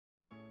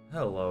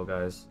Hello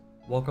guys,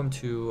 welcome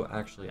to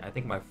actually I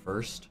think my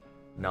first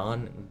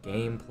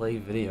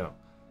non-gameplay video.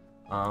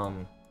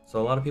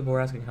 So a lot of people were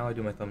asking how I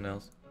do my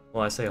thumbnails.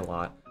 Well, I say a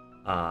lot.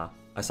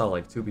 I saw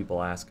like 2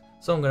 people ask,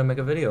 so I'm gonna make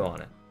a video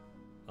on it.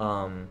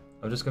 I'm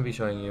just gonna be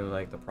showing you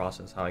like the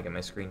process, how I get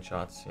my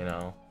screenshots, you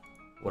know,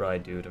 what do I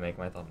do to make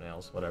my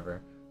thumbnails,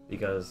 whatever.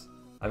 Because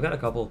I've got a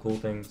couple of cool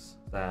things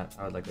that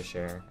I would like to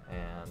share,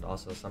 and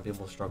also some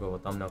people struggle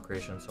with thumbnail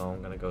creation, so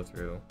I'm gonna go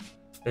through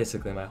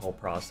basically my whole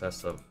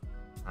process of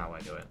how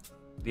I do it.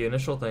 The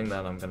initial thing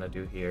that I'm gonna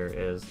do here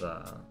is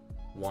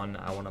one,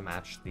 I want to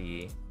match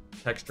the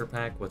texture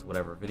pack with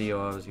whatever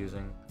video I was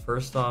using.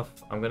 First off,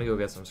 I'm gonna go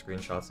get some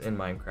screenshots in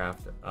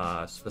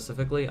Minecraft.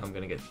 Specifically, I'm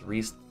gonna get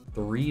three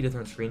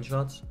different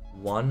screenshots.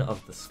 1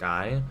 of the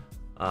sky,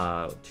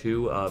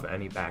 2 of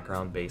any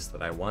background base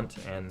that I want,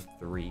 and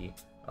 3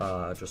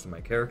 just of my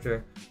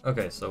character.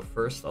 Okay, so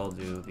first I'll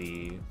do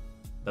the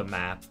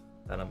map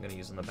that I'm gonna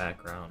use in the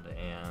background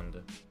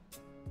and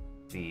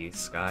the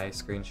sky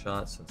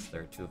screenshot, since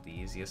they're 2 of the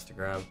easiest to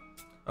grab.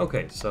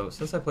 Okay, so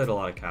since I played a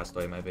lot of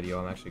Castaway in my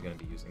video, I'm actually going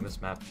to be using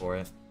this map for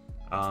it.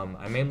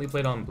 I mainly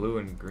played on blue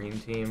and green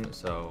team,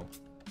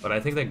 but I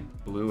think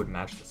that blue would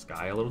match the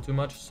sky a little too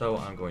much, so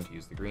I'm going to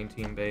use the green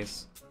team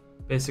base.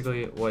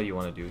 Basically, what you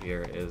want to do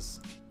here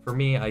is, for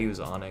me, I use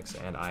Onix,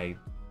 and I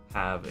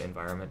have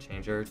environment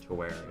changer to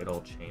where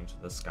it'll change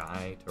the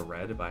sky to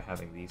red by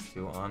having these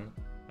 2 on,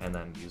 and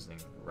then using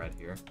red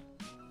here.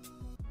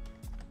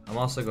 I'm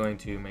also going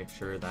to make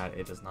sure that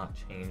it does not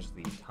change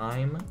the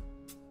time,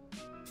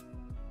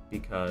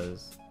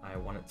 because I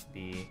want it to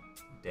be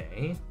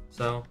day.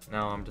 So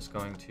now I'm just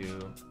going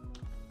to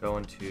go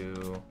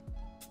into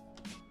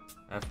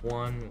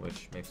F1,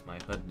 which makes my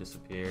HUD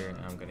disappear, and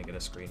I'm going to get a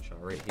screenshot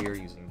right here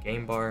using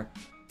game bar.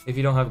 If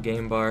you don't have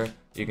game bar,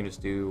 you can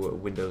just do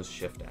Windows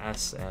Shift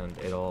S, and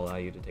it'll allow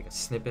you to take a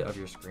snippet of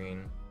your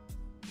screen.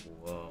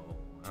 Whoa,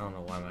 I don't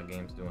know why my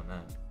game's doing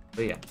that,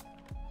 but yeah.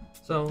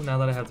 So now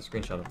that I have the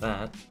screenshot of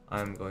that,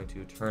 I'm going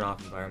to turn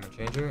off environment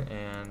changer,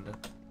 and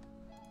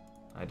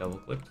I double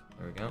clicked,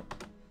 there we go.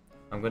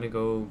 I'm going to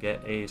go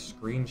get a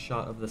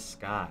screenshot of the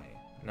sky.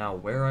 Now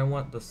where I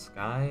want the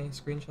sky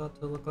screenshot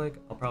to look like,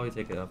 I'll probably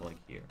take it up like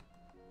here.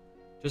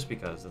 Just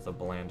because it's a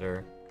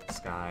blander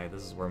sky,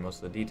 this is where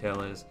most of the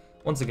detail is.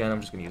 Once again,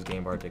 I'm just going to use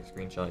game bar to take a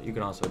screenshot. You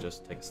can also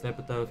just take a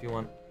snippet though if you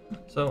want.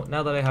 So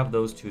now that I have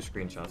those 2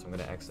 screenshots, I'm going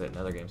to exit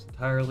Nether Games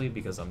entirely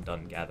because I'm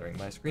done gathering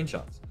my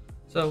screenshots.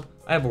 So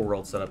I have a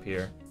world set up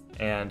here,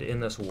 and in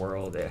this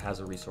world it has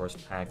a resource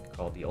pack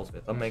called the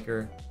Ultimate Thumb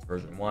Maker,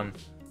 version 1.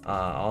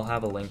 I'll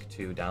have a link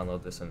to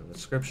download this in the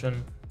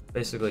description.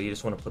 Basically, you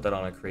just want to put that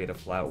on a create a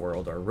flat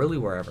world, or really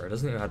wherever. It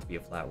doesn't even have to be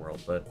a flat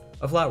world, but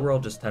a flat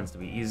world just tends to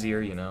be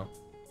easier, you know?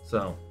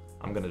 So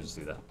I'm going to just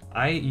do that.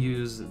 I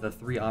use the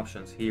 3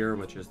 options here,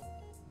 which is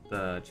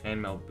the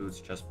chainmail,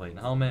 boots, chestplate, and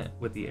helmet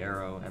with the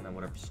arrow, and then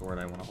whatever sword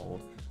I want to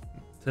hold.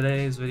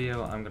 Today's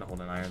video, I'm going to hold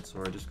an iron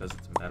sword just because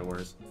it's in Bed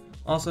Wars.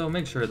 Also,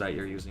 make sure that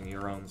you're using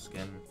your own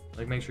skin.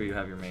 Like, make sure you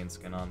have your main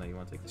skin on that you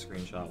want to take the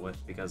screenshot with,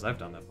 because I've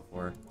done that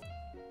before.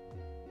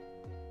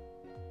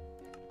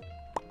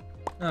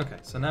 Okay,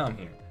 so now I'm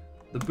here.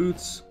 The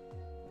boots,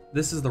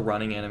 this is the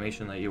running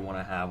animation that you want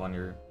to have on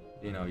your,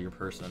 your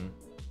person.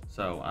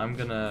 So I'm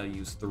going to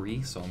use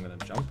 3, so I'm going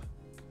to jump.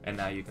 And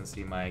now you can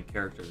see my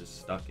character is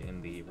stuck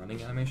in the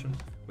running animation,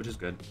 which is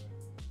good.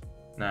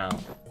 Now,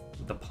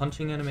 the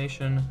punching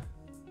animation,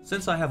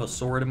 since I have a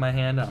sword in my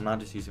hand, I'm not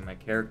just using my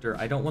character.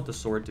 I don't want the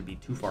sword to be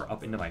too far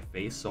up into my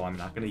face, so I'm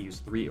not going to use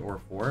 3 or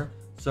 4.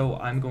 So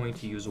I'm going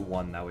to use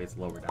 1, that way it's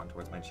lower down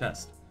towards my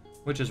chest,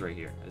 which is right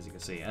here, as you can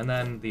see. And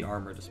then the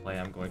armor display,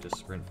 I'm going to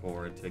sprint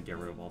forward to get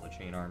rid of all the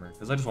chain armor,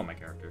 because I just want my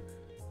character.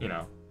 You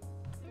know,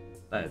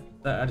 I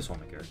just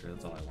want my character,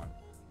 that's all I want.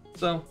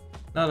 So,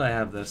 now that I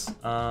have this,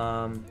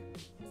 I'm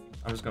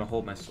just going to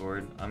hold my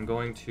sword. I'm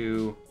going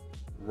to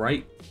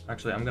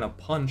I'm going to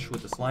punch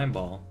with the slime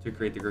ball to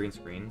create the green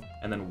screen,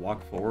 and then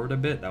walk forward a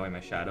bit, that way my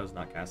shadow's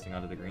not casting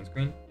onto the green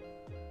screen.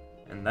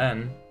 And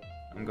then,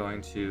 I'm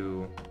going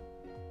to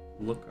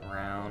look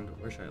around,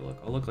 where should I look?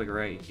 I'll look like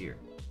right here.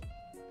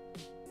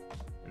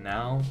 And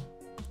now,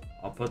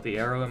 I'll put the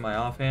arrow in my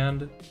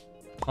offhand,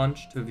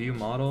 punch to view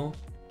model,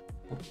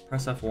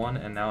 press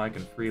F1, and now I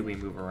can freely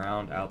move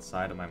around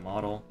outside of my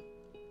model.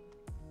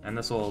 And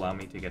this will allow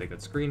me to get a good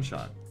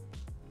screenshot.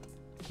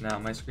 Now,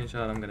 my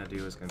screenshot I'm going to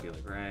do is going to be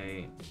like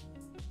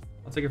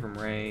I'll take it from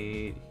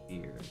right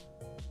here.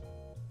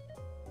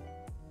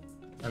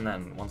 And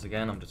then, once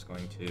again, I'm just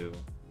going to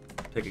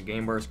take a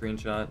game bar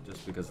screenshot,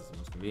 just because it's the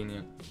most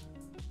convenient.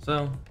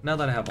 So, now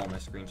that I have all my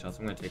screenshots,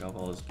 I'm going to take off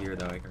all this gear,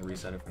 that I can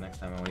reset it for next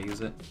time I want to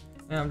use it.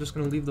 And I'm just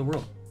going to leave the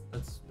world.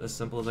 That's as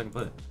simple as I can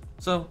put it.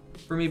 So,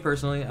 for me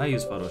personally, I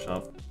use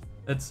Photoshop.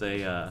 It's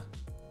an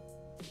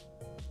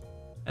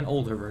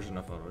older version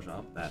of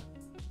Photoshop that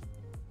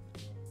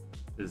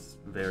is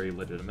very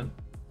legitimate.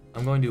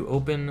 I'm going to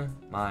open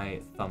my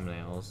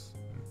thumbnails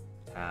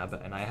tab,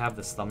 and I have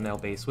this thumbnail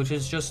base, which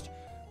is just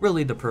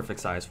really the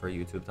perfect size for a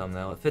YouTube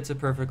thumbnail. It fits it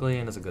perfectly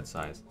and is a good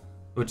size.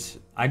 which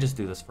I just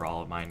do this for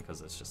all of mine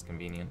because it's just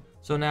convenient.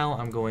 So now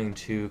I'm going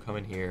to come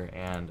in here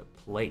and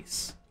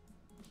place.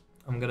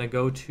 I'm gonna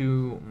go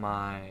to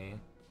my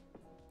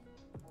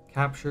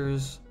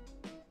captures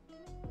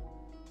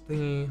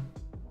thingy,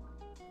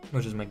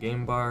 which is my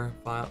game bar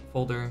file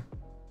folder.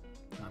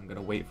 I'm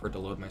gonna wait for it to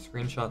load my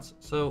screenshots.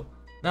 So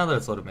now that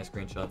it's loaded my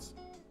screenshots,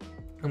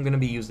 I'm gonna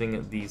be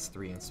using these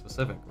three in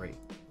specific,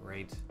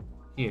 right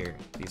here,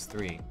 these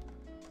three.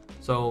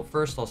 So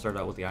first I'll start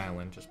out with the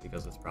island just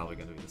because it's probably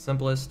gonna be the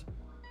simplest.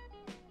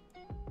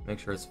 Make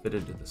sure it's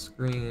fitted to the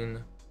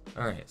screen.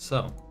 All right,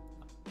 so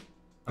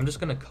I'm just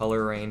gonna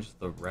color range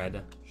the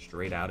red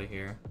straight out of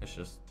here. It's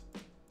just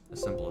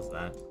as simple as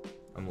that.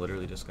 I'm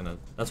literally just gonna,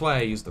 that's why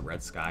I use the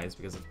red skies,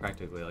 because it's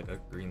practically like a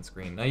green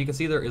screen. Now you can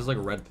see there is like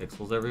red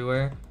pixels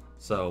everywhere.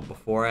 So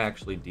before I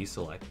actually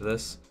deselect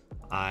this,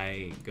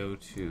 I go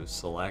to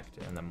select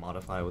and then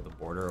modify with a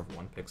border of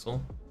 1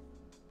 pixel.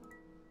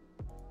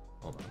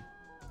 Hold on.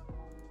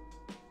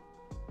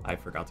 I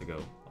forgot to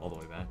go all the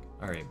way back.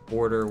 All right,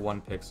 border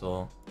 1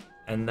 pixel.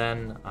 And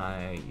then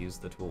I use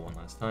the tool one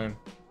last time.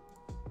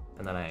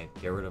 And then I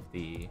get rid of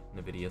the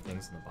NVIDIA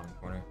things in the bottom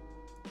corner.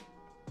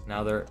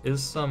 Now there are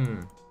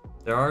some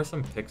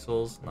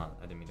pixels, I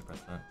didn't mean to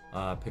press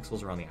that,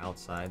 pixels around the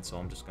outside, so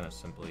I'm just gonna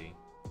simply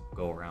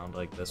go around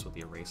like this with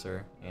the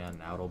eraser, and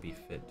now it'll be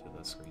fit to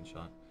the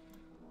screenshot.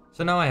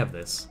 So now I have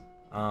this.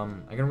 I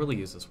can really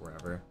use this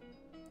wherever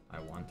I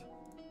want,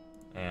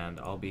 and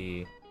I'll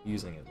be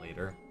using it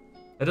later.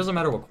 It doesn't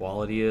matter what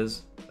quality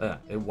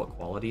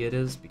it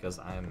is, because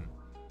I'm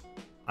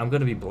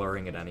gonna be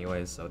blurring it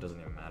anyways, so it doesn't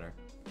even matter.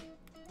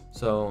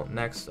 So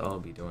next I'll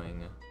be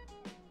doing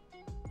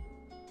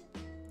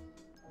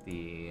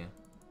the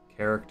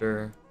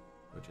character,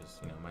 which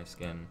is, my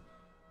skin.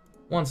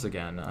 Once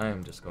again, I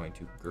am just going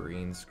to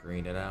green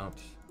screen it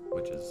out,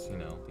 which is,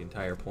 the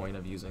entire point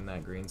of using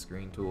that green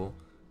screen tool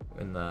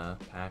in the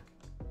pack.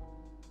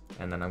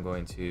 And then I'm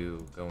going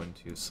to go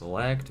into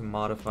select,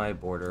 modify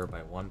border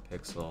by 1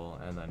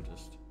 pixel, and then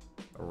just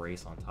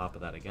erase on top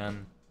of that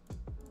again.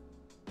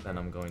 Then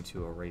I'm going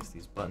to erase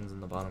these buttons in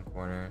the bottom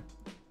corner,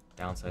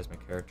 downsize my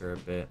character a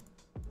bit,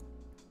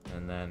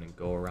 and then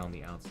go around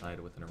the outside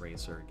with an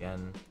eraser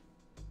again,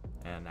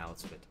 and now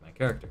it's fit to my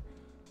character.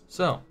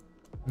 So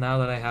now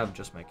that I have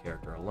just my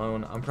character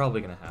alone, I'm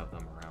probably gonna have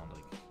them around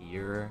like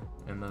here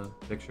in the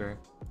picture.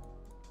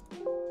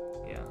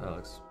 Yeah, that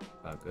looks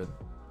about good.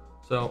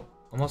 So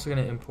I'm also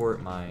gonna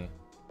import my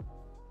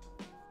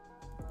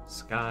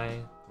sky,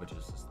 which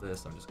is just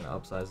this. I'm just gonna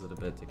upsize it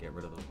a bit to get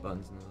rid of those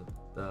buttons in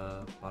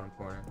the bottom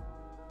corner.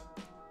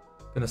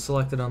 Gonna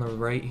select it on the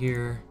right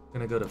here.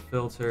 Gonna go to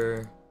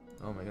filter.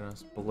 Oh my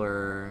goodness,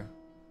 blur.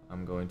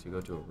 I'm going to go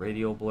to a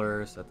radial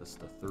blur, set this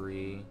to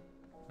 3,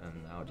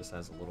 and now it just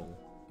has a little,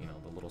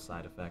 the little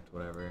side effect,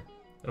 whatever.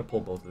 I'm gonna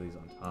pull both of these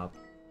on top.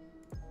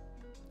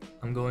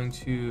 I'm going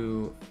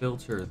to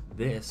filter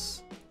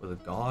this with a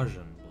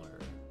Gaussian blur.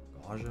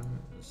 Gaussian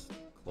is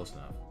close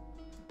enough.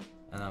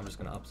 And I'm just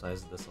gonna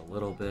upsize this a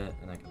little bit,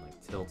 and I can like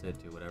tilt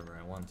it, do whatever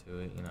I want to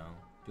it,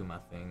 do my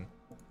thing.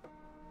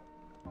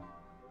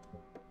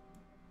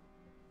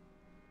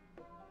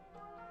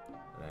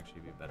 It'd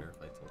actually be better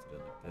if I tilted it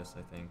like this,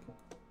 I think.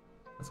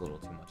 That's a little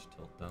too much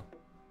tilt though.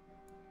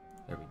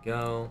 There we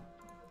go.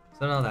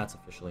 So now that's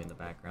officially in the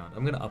background.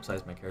 I'm gonna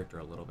upsize my character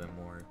a little bit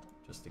more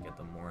just to get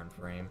them more in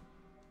frame.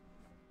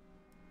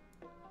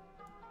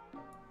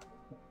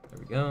 There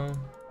we go.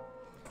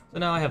 So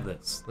now I have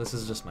this. This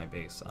is just my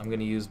base. I'm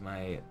gonna use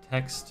my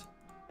text,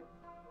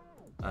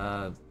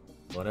 the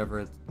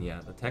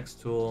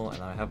text tool,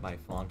 and I have my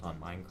font on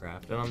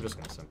Minecraft, and I'm just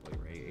gonna simply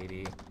write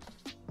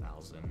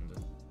 80,000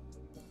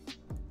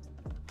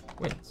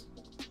 wins.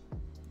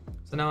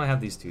 So now I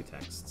have these two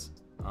texts.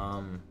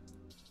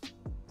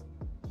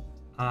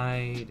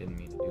 I didn't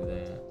mean to do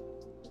that.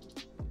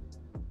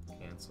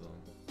 Cancel.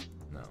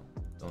 No,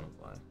 don't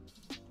apply.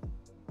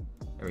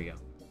 There we go.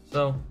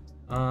 So,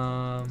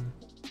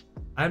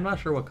 I'm not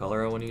sure what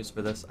color I want to use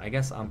for this. I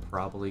guess I'm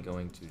probably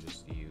going to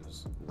just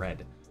use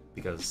red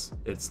because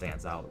it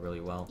stands out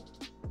really well.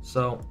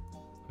 So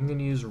I'm going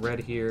to use red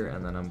here,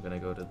 and then I'm going to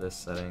go to this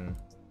setting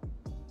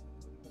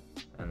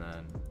and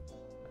then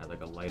add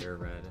like a lighter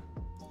red.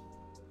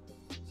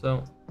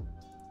 So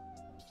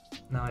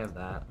now I have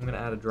that. I'm going to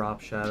add a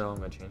drop shadow. I'm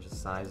going to change the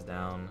size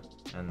down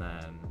and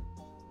then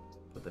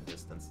put the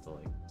distance to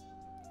like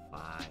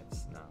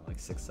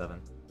 6,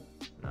 7.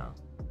 No,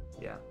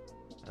 yeah.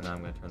 And then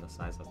I'm going to turn the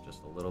size up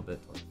just a little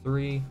bit to like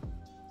 3.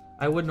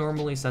 I would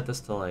normally set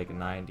this to like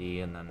 90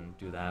 and then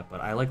do that,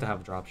 but I like to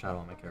have a drop shadow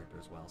on my character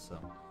as well, so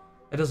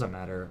it doesn't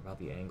matter about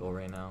the angle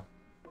right now.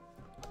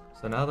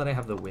 So now that I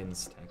have the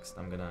wins text,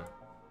 I'm going to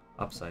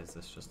upsize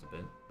this just a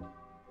bit.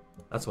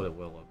 That's what it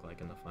will look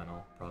like in the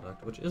final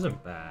product, which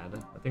isn't bad.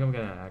 I think I'm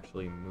going to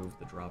actually move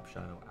the drop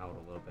shadow out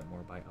a little bit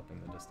more by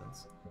upping the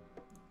distance.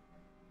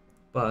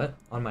 But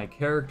on my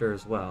character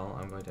as well,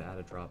 I'm going to add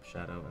a drop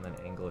shadow and then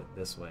angle it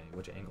this way,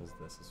 which angles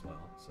this as well.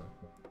 So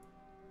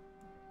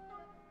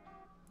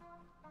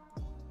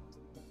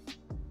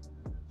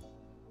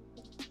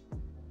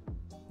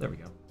there we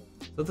go.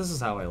 So So this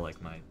is how I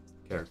like my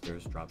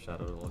character's drop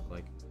shadow to look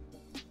like.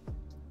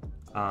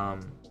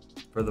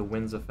 For the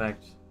winds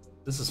effect,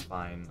 this is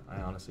fine.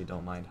 I honestly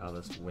don't mind how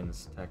this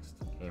winds text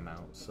came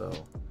out, so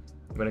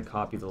I'm going to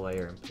copy the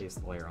layer and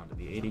paste the layer onto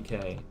the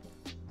 80K,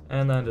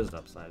 and then just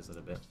upsize it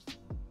a bit.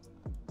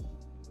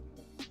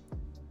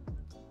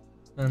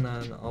 And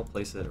then I'll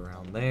place it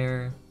around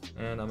there,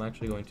 and I'm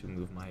actually going to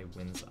move my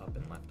winds up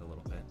and left a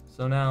little bit.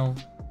 So now,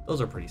 those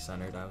are pretty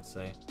centered, I would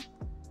say.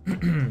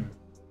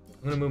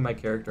 I'm going to move my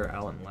character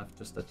out and left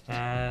just a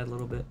tad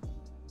little bit.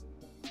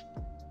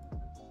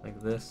 Like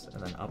this,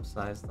 and then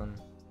upsize them.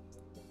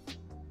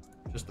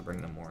 Just to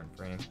bring them more in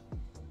frame.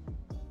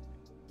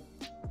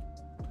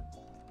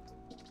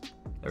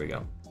 There we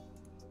go.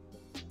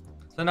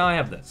 So now I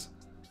have this.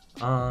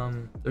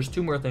 There's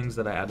two more things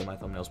that I add to my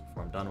thumbnails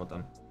before I'm done with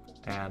them.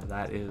 And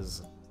that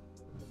is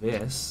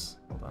this.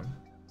 Hold on.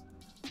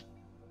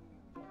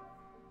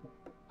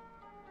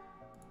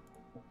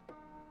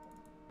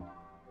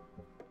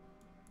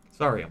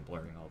 Sorry I'm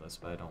blurring all this,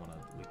 but I don't want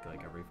to leak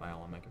like every file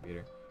on my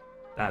computer.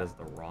 That is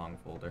the wrong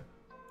folder.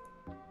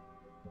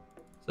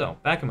 So,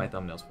 back in my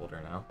thumbnails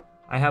folder now,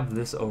 I have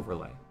this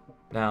overlay.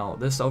 Now,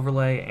 this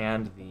overlay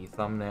and the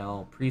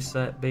thumbnail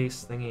preset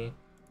base thingy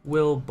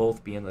will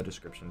both be in the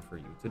description for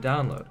you to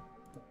download.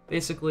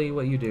 Basically,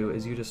 what you do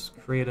is you just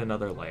create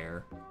another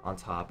layer on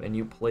top and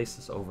you place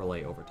this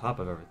overlay over top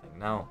of everything.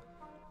 Now,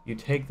 you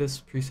take this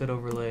preset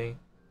overlay,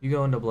 you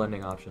go into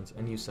blending options,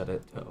 and you set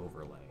it to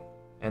overlay.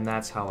 And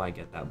that's how I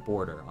get that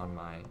border on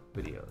my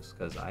videos,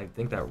 because I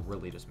think that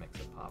really just makes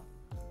it pop.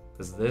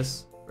 Because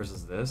this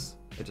versus this,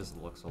 it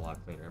just looks a lot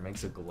cleaner. It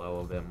makes it glow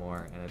a bit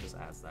more, and it just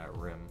adds that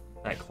rim,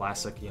 that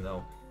classic,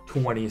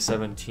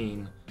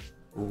 2017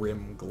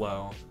 rim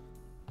glow.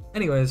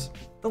 Anyways,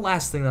 the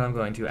last thing that I'm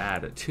going to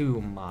add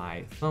to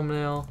my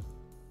thumbnail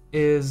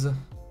is a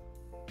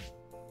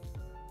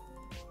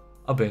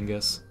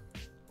Bingus,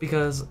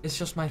 because it's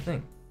just my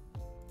thing.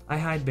 I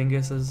hide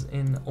Binguses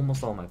in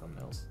almost all my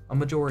thumbnails, a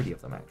majority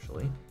of them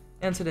actually,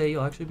 and today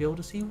you'll actually be able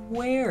to see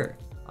where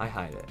I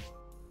hide it.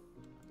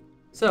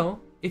 So,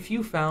 if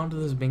you found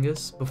this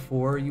Bingus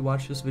before you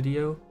watched this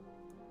video,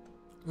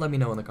 let me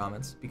know in the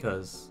comments,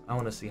 because I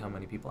want to see how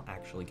many people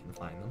actually can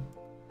find them.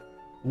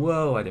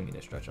 Whoa, I didn't mean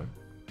to stretch them.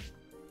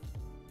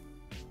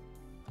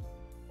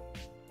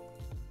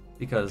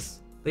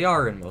 Because they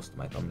are in most of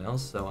my thumbnails,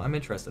 so I'm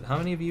interested. How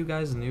many of you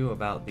guys knew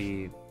about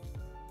the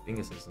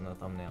Binguses in the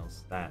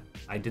thumbnails that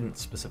I didn't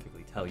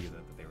specifically tell you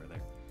that they were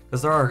there?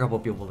 Because there are a couple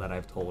people that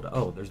I've told,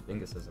 oh, there's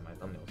Binguses in my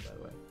thumbnails, by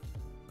the way.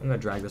 I'm going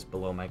to drag this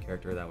below my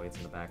character, that way it's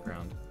in the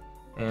background.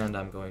 And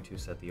I'm going to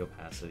set the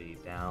opacity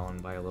down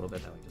by a little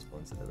bit, that way it just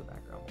blends into the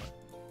background more.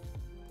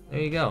 There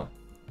you go.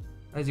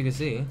 As you can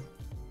see,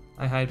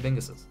 I hide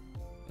Binguses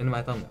in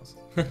my thumbnails.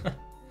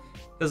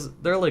 Because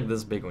they're like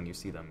this big when you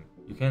see them.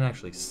 You can't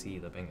actually see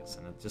the Bingus,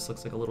 and it just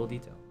looks like a little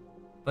detail.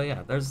 But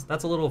yeah,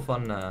 that's a little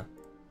fun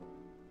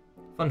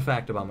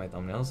fact about my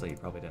thumbnails that you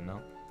probably didn't know.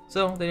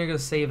 So then you're going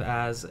to save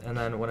as, and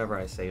then whenever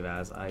I save it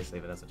as a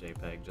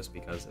JPEG, just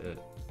because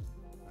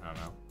I don't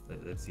know,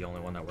 it's the only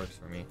one that works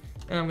for me.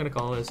 And I'm going to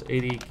call this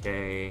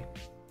 80K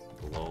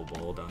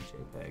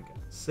global.jpg.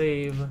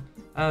 Save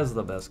as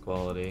the best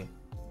quality.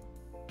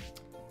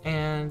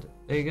 And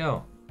there you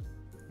go.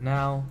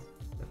 Now,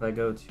 if I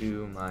go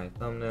to my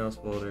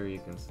thumbnails folder, you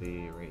can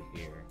see right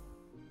here,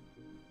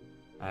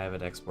 I have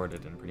it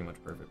exported in pretty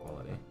much perfect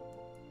quality.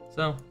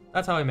 So,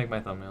 that's how I make my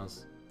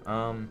thumbnails.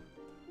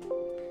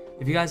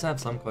 If you guys have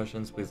some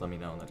questions, please let me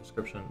know in the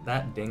description.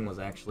 That ding was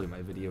actually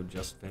my video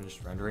just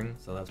finished rendering,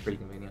 so that's pretty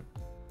convenient.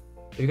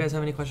 If you guys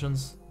have any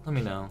questions, let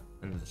me know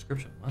in the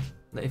description. What?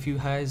 If you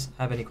guys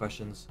have any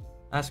questions,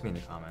 ask me in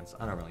the comments.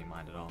 I don't really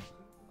mind at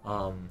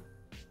all.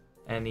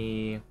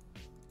 Any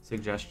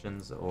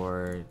suggestions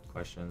or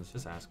questions,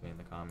 just ask me in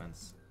the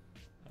comments.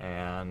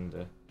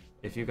 And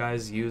if you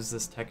guys use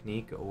this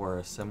technique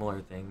or similar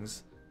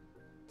things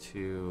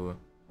to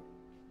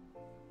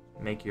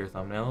make your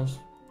thumbnails,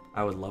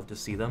 I would love to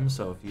see them.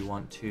 So if you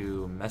want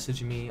to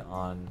message me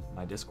on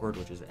my Discord,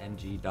 which is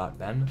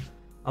ng.ben,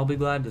 I'll be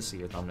glad to see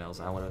your thumbnails.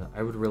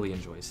 I would really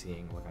enjoy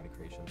seeing what kind of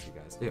creations you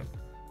guys do.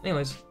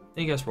 Anyways,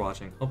 thank you guys for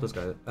watching. Hope this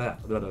guy.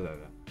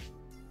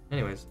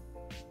 Anyways,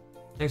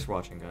 thanks for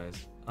watching,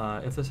 guys.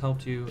 If this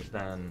helped you,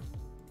 then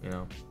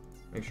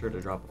make sure to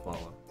drop a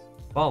follow.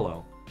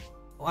 Follow.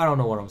 I don't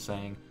know what I'm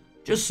saying.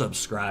 Just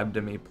subscribe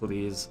to me,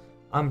 please.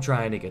 I'm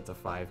trying to get to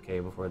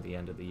 5K before the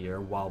end of the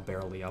year while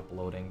barely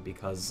uploading,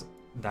 because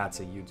that's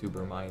a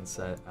YouTuber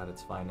mindset at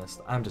its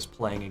finest. I'm just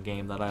playing a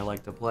game that I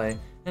like to play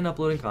and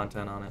uploading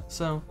content on it.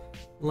 So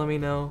let me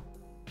know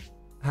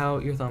how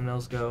your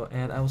thumbnails go,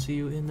 and I will see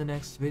you in the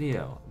next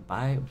video.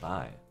 Bye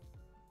bye.